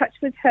keep in touch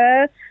with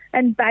her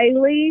and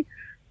Bailey.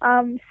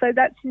 So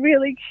that's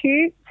really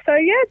cute. So,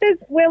 yeah,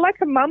 we're like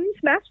a mum's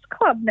maths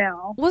club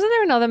now. Wasn't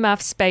there another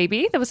maths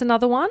baby? There was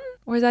another one?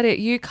 Or is that it?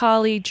 You,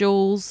 Carly,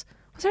 Jules.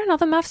 Was there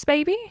another maths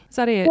baby? Is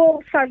that it?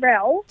 Well,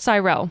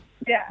 Cyrell.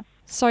 Yeah.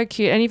 So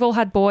cute. And you've all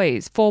had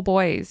boys, 4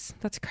 boys.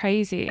 That's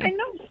crazy. I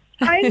know,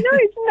 isn't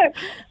it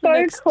so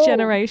Next cool?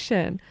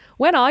 generation.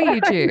 When are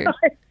you due?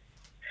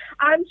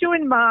 I'm due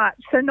in March,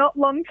 so not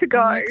long to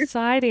go. Oh,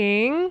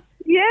 exciting.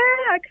 Yeah,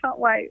 I can't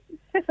wait.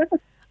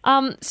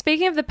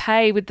 Speaking of the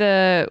pay with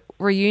the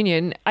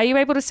reunion, are you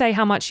able to say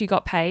how much you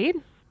got paid?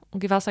 Or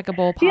give us like a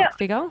ballpark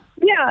figure?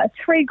 Yeah,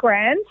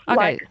 $3,000,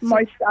 like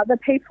most other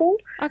people.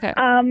 Okay.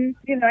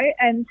 You know,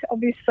 and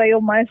obviously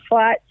all my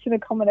flights and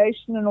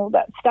accommodation and all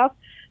that stuff.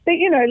 But,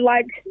 you know,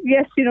 like,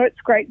 yes, you know, it's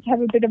great to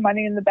have a bit of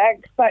money in the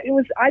bank, but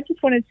I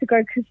just wanted to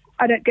go because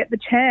I don't get the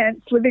chance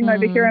living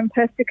over here in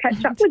Perth to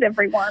catch up with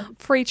everyone.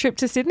 Free trip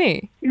to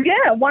Sydney.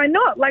 Yeah, why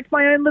not? Like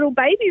my own little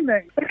baby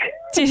move.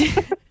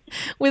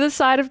 With a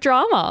side of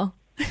drama.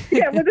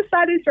 Yeah, with a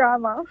side of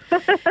drama.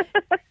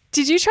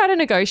 Did you try to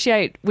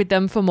negotiate with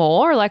them for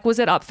more? Like, was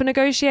it up for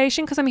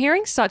negotiation? Because I'm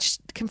hearing such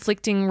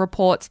conflicting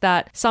reports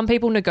that some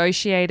people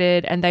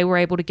negotiated and they were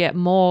able to get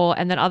more,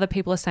 and then other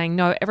people are saying,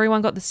 no,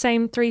 everyone got the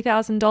same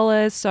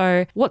 $3,000.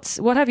 So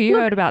what have you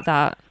heard about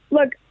that?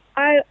 Look,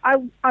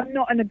 I'm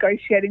not a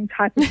negotiating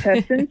type of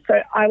person, so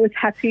I was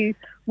happy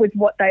with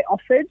what they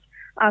offered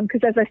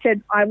because, as I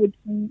said,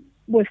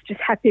 was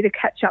just happy to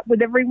catch up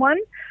with everyone.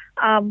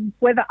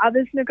 Whether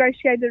others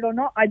negotiated or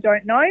not, I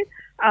don't know.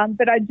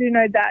 But I do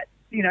know that,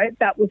 you know,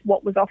 that was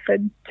what was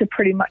offered to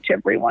pretty much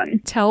everyone.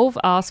 Telv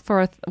asked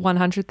for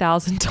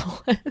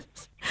 $100,000.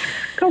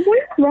 God,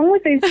 what's wrong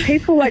with these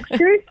people? Like,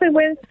 seriously,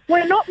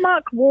 we're not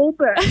Mark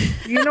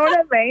Wahlberg. You know what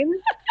I mean?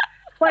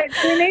 Like,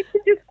 we need to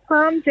just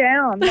calm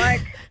down.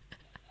 Like,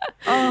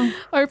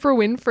 Oprah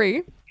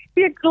Winfrey.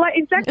 Yeah, like,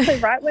 exactly,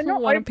 right? We're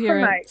not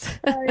Oprah, mate.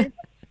 So,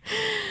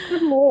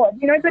 good Lord.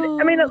 You know, but,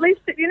 I mean, at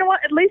least, you know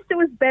what? At least it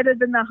was better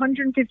than the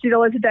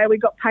 $150 a day we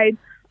got paid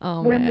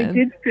when we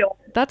did film.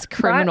 That's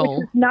criminal. Right?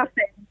 Which is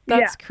nothing.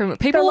 That's criminal.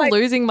 People are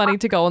losing money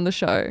to go on the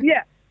show.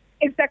 Yeah,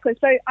 exactly.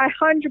 So I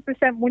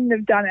 100% wouldn't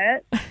have done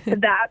it for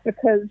that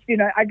because, you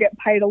know, I get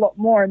paid a lot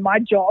more in my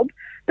job.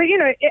 But, you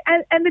know,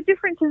 and the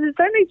difference is it's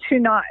only 2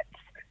 nights.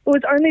 It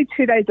was only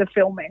 2 days of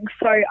filming,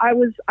 so I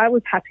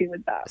was happy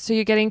with that. So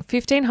you're getting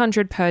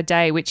 $1,500 per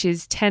day, which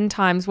is 10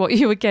 times what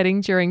you were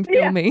getting during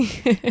filming.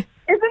 Yeah.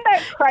 Isn't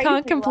that crazy?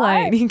 Can't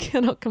complain. Right? You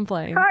cannot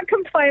complain. Can't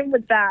complain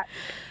with that.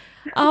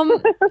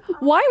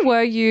 Why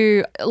were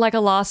you like a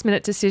last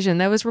minute decision?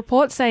 There was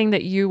reports saying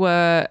that you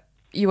were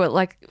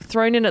like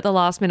thrown in at the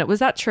last minute. Was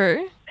that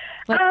true?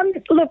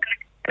 Look,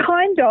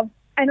 kind of.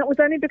 And it was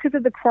only because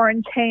of the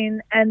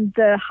quarantine and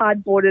the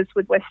hard borders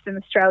with Western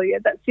Australia.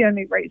 That's the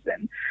only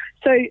reason.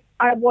 So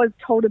I was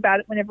told about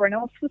it when everyone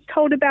else was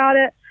told about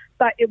it,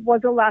 but it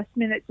was a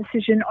last-minute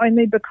decision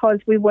only because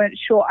we weren't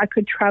sure I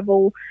could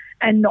travel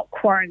and not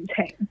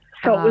quarantine.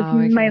 So it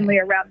was mainly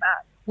around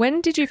that.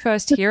 When did you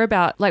first hear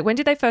about, like, when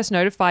did they first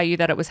notify you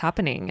that it was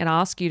happening and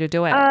ask you to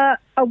do it?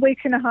 A week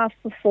and a half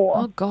before.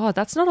 Oh, God,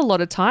 that's not a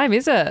lot of time,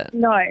 is it?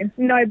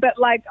 No, but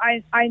like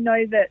I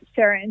know that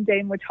Sarah and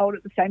Dean were told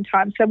at the same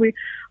time. So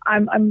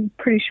I'm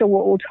pretty sure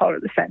we're all told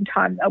at the same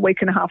time a week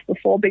and a half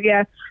before. But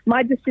yeah,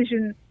 my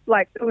decision,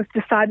 like, it was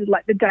decided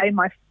like the day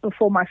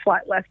before my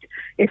flight left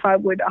if I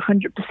would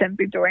 100%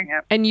 be doing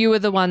it. And you were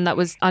the one that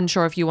was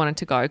unsure if you wanted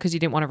to go because you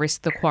didn't want to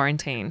risk the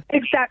quarantine.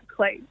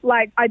 Exactly.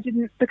 Like, I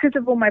didn't, because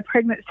of all my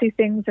pregnancy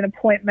things and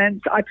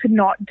appointments, I could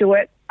not do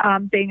it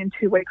being in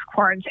 2 weeks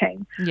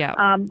quarantine. Yeah.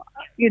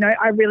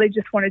 I really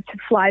just wanted to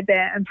fly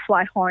there and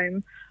fly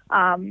home.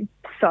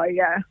 So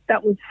yeah,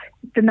 that was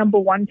the number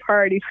one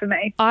priority for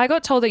me. I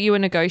got told that you were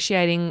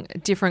negotiating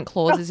different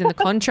clauses in the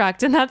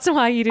contract, and that's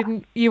why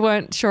you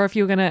weren't sure if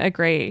you were going to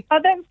agree. Oh,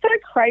 that's so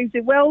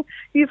crazy. Well,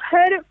 you've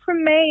heard it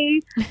from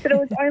me that it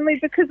was only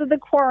because of the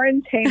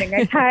quarantining,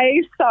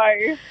 okay?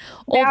 So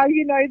now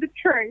you know the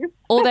truth.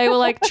 Or they were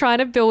like trying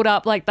to build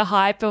up like the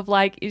hype of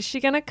like, is she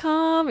going to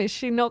come? Is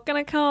she not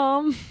going to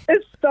come?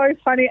 It's so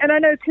funny. And I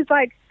know because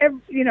like,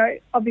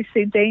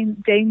 obviously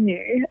Dean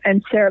knew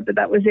and Sarah, but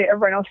that was it.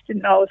 Everyone else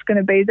didn't know I was going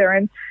to be there.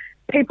 And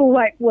people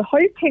like were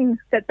hoping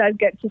that they'd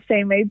get to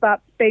see me,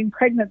 but being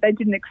pregnant, they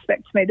didn't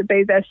expect me to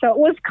be there. So it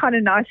was kind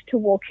of nice to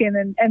walk in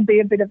and be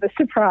a bit of a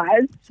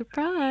surprise.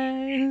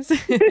 Surprise.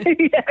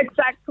 Yeah,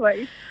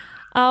 exactly.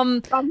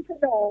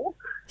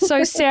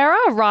 So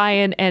Sarah,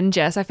 Ryan and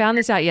Jess, I found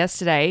this out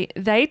yesterday,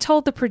 they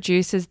told the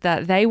producers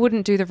that they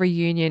wouldn't do the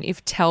reunion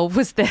if Tel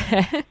was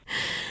there.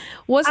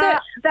 Was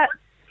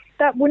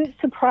that wouldn't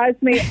surprise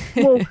me.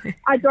 Well,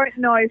 I don't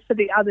know for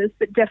the others,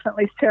 but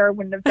definitely Sarah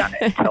wouldn't have done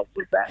it if Tel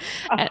was there.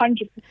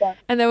 100%.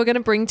 And they were going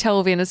to bring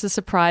Tel in as a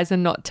surprise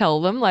and not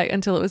tell them like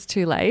until it was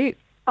too late?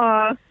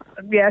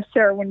 Yeah,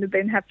 Sarah wouldn't have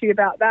been happy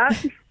about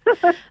that.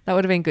 That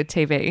would have been good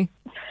TV.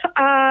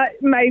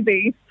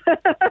 Maybe.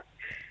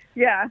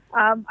 Yeah,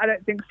 I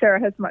don't think Sarah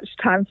has much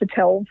time for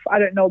Tel. I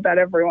don't know about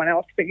everyone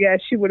else, but yeah,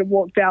 she would have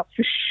walked out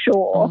for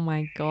sure. Oh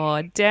my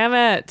God, damn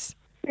it.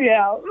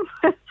 Yeah,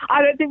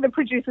 I don't think the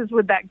producers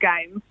were that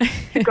game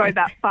to go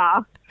that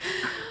far.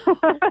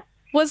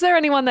 Was there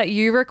anyone that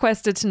you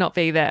requested to not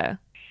be there?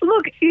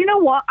 Look, you know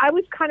what? I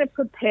was kind of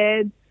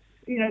prepared.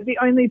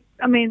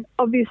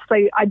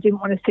 Obviously I didn't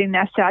want to see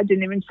Nasser. I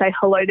didn't even say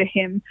hello to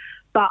him,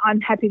 but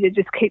I'm happy to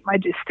just keep my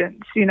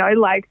distance,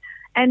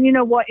 and you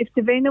know what? If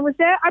Davina was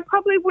there, I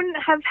probably wouldn't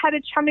have had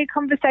a chummy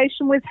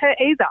conversation with her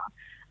either.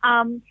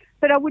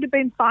 But I would have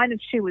been fine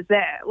if she was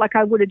there. Like,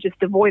 I would have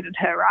just avoided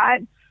her,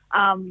 right?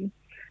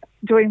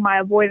 Doing my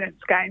avoidance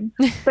game.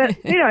 But,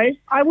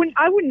 I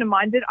wouldn't have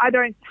minded. I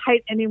don't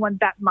hate anyone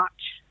that much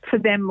for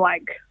them,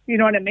 like, you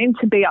know what I mean,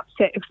 to be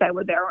upset if they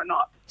were there or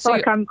not. So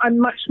like, I'm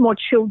much more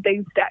chilled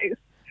these days.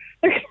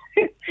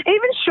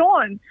 Even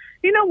Sean,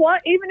 you know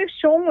what? Even if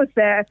Sean was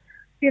there,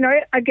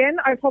 again,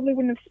 I probably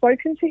wouldn't have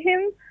spoken to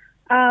him,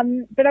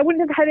 but I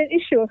wouldn't have had an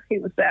issue if he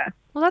was there.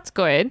 Well, that's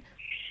good.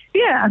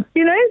 Yeah,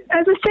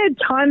 as I said,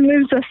 time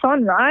moves us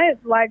on, right?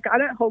 Like, I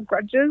don't hold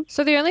grudges.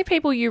 So the only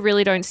people you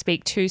really don't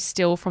speak to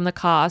still from the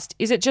cast,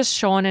 is it just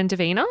Sean and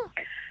Davina?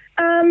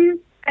 And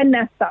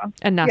Nasser.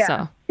 And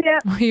Nasser. Yeah.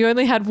 You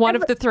only had one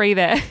of the three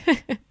there.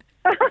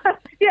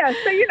 Yeah,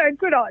 so,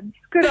 good odds.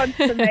 Good odds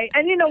for me.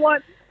 And you know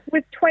what?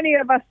 With 20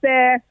 of us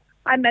there,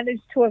 I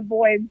managed to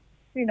avoid,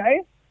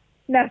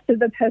 Nasser,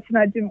 the person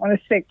I didn't want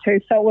to speak to,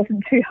 so it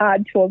wasn't too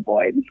hard to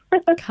avoid.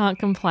 Can't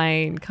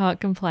complain.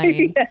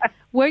 Yeah.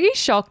 Were you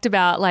shocked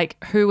about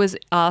like who was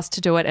asked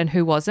to do it and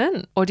who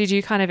wasn't? Or did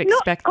you kind of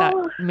expect that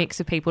mix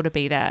of people to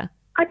be there?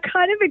 I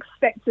kind of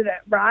expected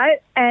it, right?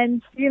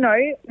 And,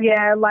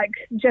 like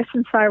Jess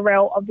and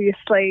Cyrell,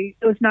 obviously,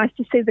 it was nice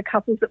to see the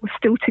couples that were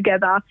still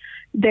together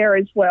there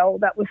as well.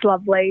 That was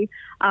lovely.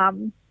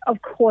 Of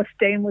course,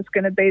 Dean was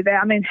going to be there.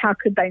 I mean, how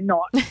could they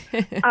not?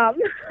 How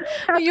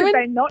could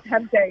they not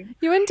have Dean?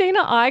 You and Dean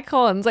are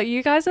icons. Like,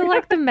 you guys are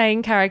like the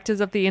main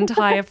characters of the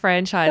entire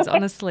franchise,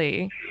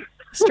 honestly.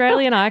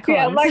 Australian icons.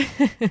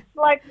 Yeah,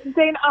 like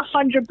Dean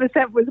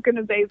 100% was going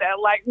to be there,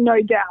 like, no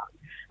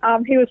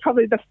doubt. He was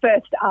probably the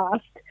first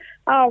asked.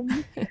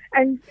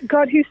 And,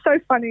 God, he's so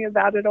funny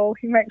about it all.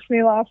 He makes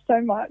me laugh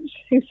so much.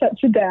 He's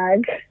such a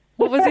dag.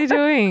 What was he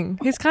doing?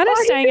 He's kind of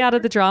staying out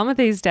of the drama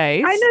these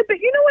days. I know, but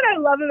you know what I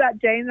love about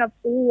Dean? I've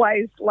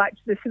always liked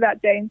this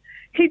about Dean.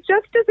 He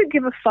just doesn't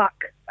give a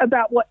fuck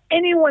about what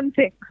anyone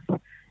thinks.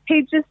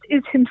 He just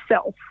is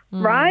himself,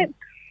 right?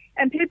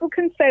 And people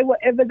can say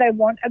whatever they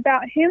want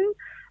about him,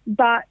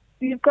 but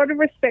you've got to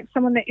respect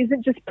someone that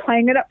isn't just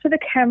playing it up for the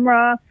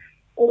camera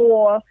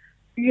or,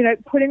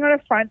 putting on a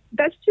front.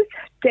 That's just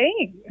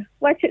Dean.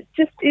 Like, it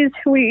just is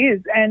who he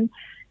is. And,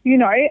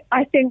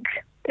 I think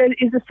there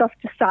is a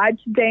softer side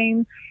to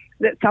Dean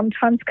that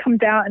sometimes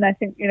comes out, and I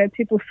think,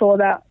 people saw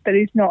that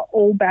he's not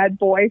all bad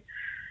boy.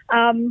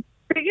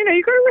 But,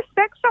 you've got to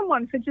respect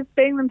someone for just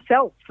being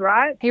themselves,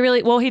 right?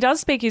 He does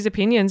speak his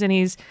opinions and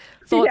his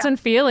thoughts and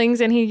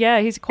feelings, and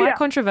he's quite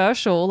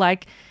controversial.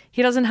 Like,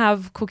 he doesn't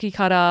have cookie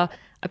cutter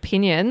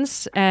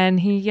opinions, and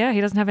he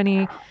doesn't have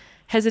any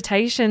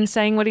hesitation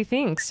saying what he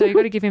thinks. So you've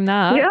got to give him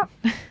that.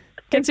 Yeah.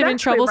 Gets him in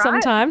Exactly, trouble right?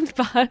 sometimes,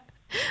 but at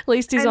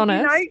least he's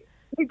honest. You know,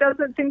 he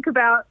doesn't think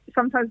about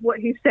sometimes what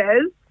he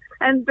says,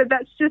 but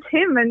that's just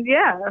him. And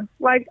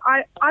like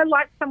I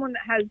like someone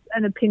that has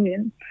an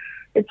opinion.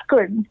 It's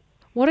good.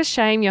 What a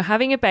shame you're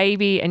having a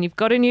baby and you've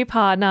got a new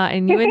partner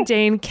and you and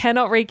Dean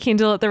cannot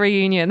rekindle at the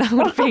reunion. That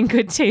would have been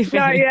good TV.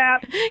 No, yeah.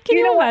 Can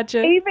you know what?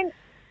 imagine?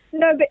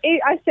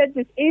 I said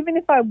this, even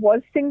if I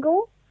was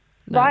single,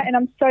 right, and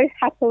I'm so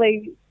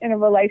happily in a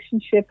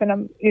relationship and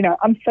I'm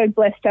so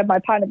blessed to have my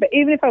partner, but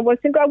even if I was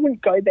single, I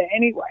wouldn't go there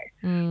anyway.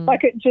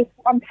 Like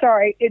I'm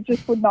sorry, it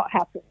just would not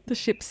happen. The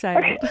ship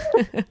sailed.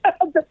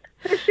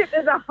 The ship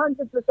is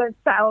 100%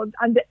 sailed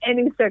under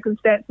any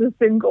circumstances,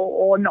 single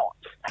or not.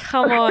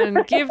 Come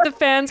on, give the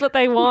fans what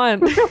they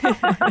want.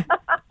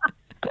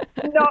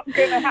 Not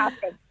going to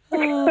happen.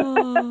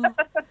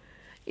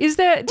 Do you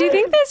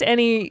think there's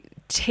any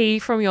tea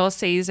from your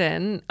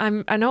season?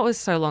 I know it was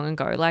so long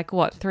ago, like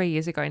 3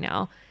 years ago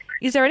now.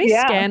 Is there any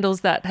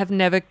scandals that have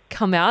never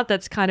come out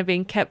that's kind of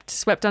been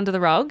swept under the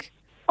rug?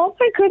 Oh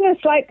my goodness,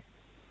 like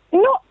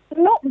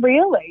not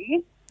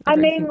really. I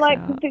mean, like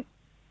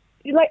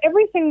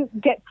everything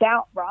gets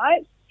out,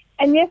 right?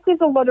 And yes,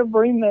 there's a lot of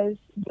rumours,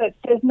 but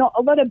there's not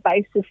a lot of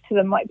basis to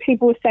them. Like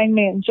people were saying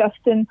me and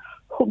Justin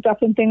hooked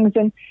up and things,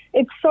 and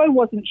it so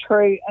wasn't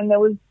true, and there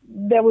was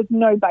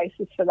no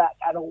basis for that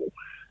at all.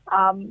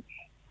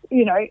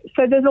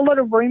 So there's a lot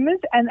of rumours,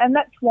 and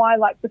that's why,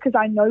 like, because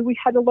I know we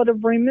had a lot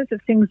of rumours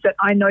of things that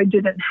I know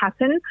didn't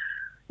happen.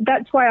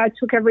 That's why I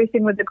took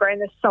everything with a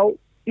grain of salt,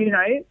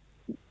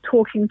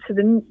 talking to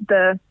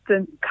the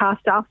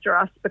cast after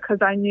us, because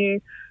I knew,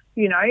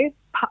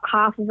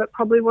 half of it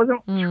probably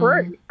wasn't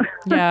true.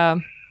 Yeah.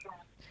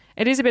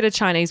 It is a bit of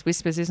Chinese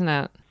whispers, isn't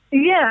it?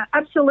 Yeah,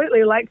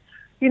 absolutely. Like,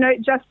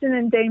 Justin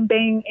and Dean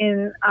being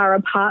in our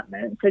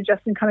apartment, so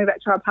Justin coming back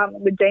to our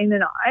apartment with Dean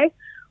and I,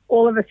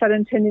 all of a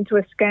sudden turned into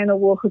a scandal.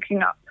 We're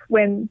hooking up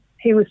when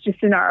he was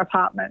just in our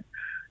apartment,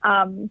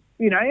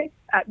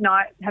 at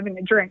night having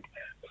a drink.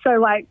 So,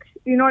 like,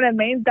 you know what I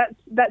mean?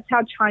 That's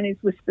how Chinese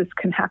whispers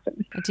can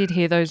happen. I did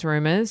hear those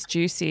rumours.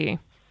 Juicy.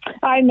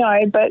 I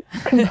know, but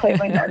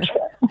completely not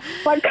true.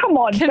 Like, come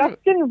on,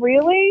 Justin,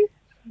 really?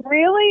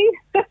 Really?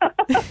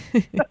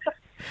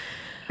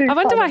 I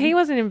wonder why he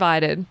wasn't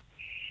invited.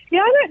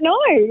 Yeah, I don't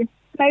know.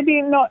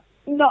 Maybe not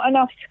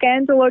enough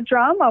scandal or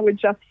drama with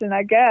Justin,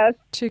 I guess.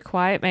 Too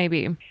quiet,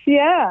 maybe.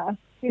 Yeah.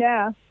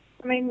 I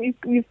mean,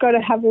 you've got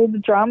to have all the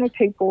drama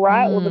people,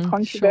 right? All the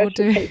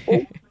controversial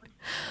people.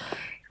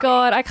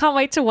 God, I can't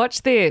wait to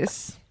watch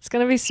this. It's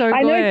going to be so good.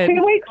 I know,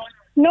 2 weeks,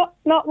 not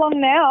long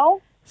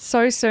now.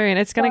 So soon.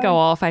 It's going to go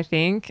off, I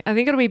think. I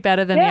think it'll be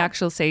better than the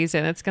actual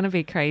season. It's going to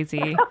be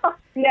crazy.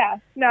 Yeah,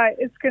 no,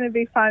 it's going to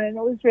be fun, and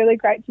it was really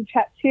great to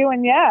chat to you,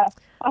 and I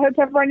hope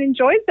everyone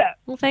enjoys it.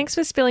 Well, thanks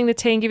for spilling the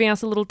tea and giving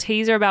us a little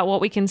teaser about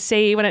what we can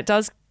see when it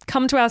does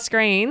come to our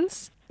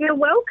screens. You're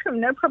welcome,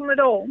 no problem at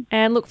all.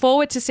 And look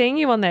forward to seeing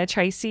you on there,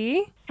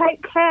 Tracy.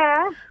 Take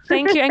care.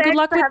 Thank you, and good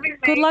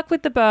luck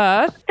with the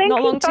birth. Thank Not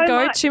you long so to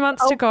go, much. 2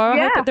 months to go. Yeah. I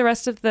hope that the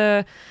rest of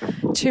the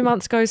 2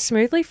 months goes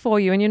smoothly for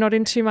you and you're not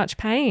in too much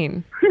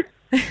pain.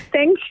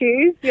 Thank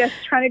you. Yes,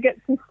 trying to get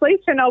some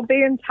sleep, and I'll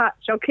be in touch.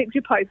 I'll keep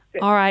you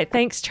posted. All right,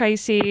 thanks,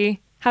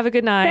 Tracy. Have a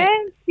good night.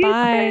 Thanks. You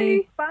Bye.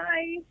 too.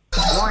 Bye.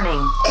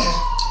 Warning.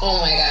 Oh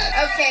my God.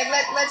 Okay,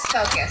 let's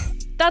focus.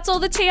 That's all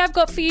the tea I've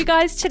got for you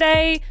guys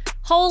today.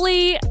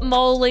 Holy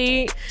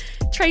moly.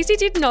 Tracy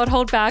did not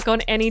hold back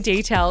on any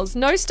details.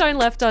 No stone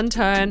left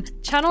unturned.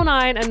 Channel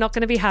 9 are not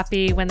going to be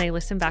happy when they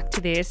listen back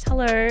to this.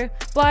 Hello.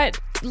 But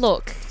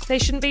look, they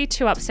shouldn't be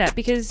too upset,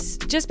 because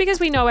just because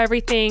we know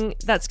everything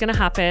that's going to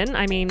happen,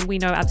 I mean, we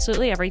know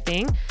absolutely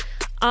everything,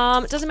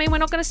 doesn't mean we're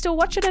not going to still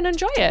watch it and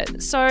enjoy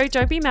it. So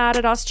don't be mad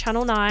at us,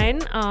 Channel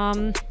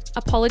 9.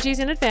 Apologies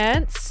in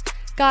advance.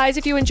 Guys,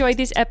 if you enjoyed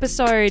this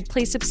episode,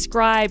 please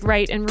subscribe,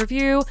 rate and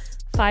review.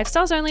 5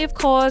 stars only, of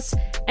course.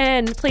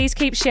 And please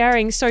keep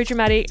sharing So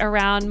Dramatic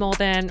around more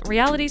than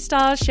reality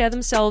stars share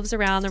themselves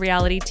around the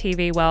reality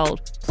TV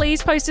world.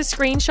 Please post a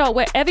screenshot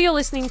wherever you're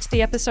listening to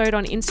the episode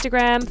on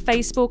Instagram,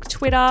 Facebook,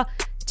 Twitter,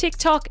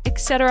 TikTok,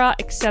 etc.,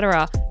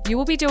 etc. You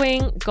will be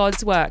doing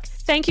God's work.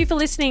 Thank you for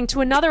listening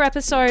to another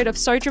episode of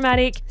So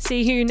Dramatic.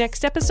 See you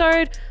next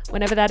episode,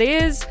 whenever that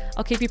is.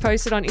 I'll keep you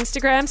posted on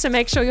Instagram, so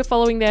make sure you're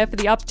following there for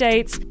the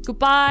updates.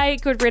 Goodbye,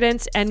 good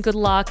riddance, and good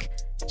luck.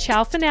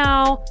 Ciao for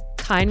now.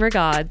 Kind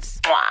regards.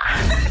 Oh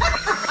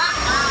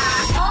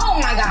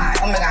my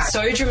God.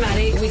 So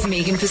Dramatic with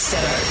Megan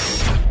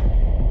Pistetto.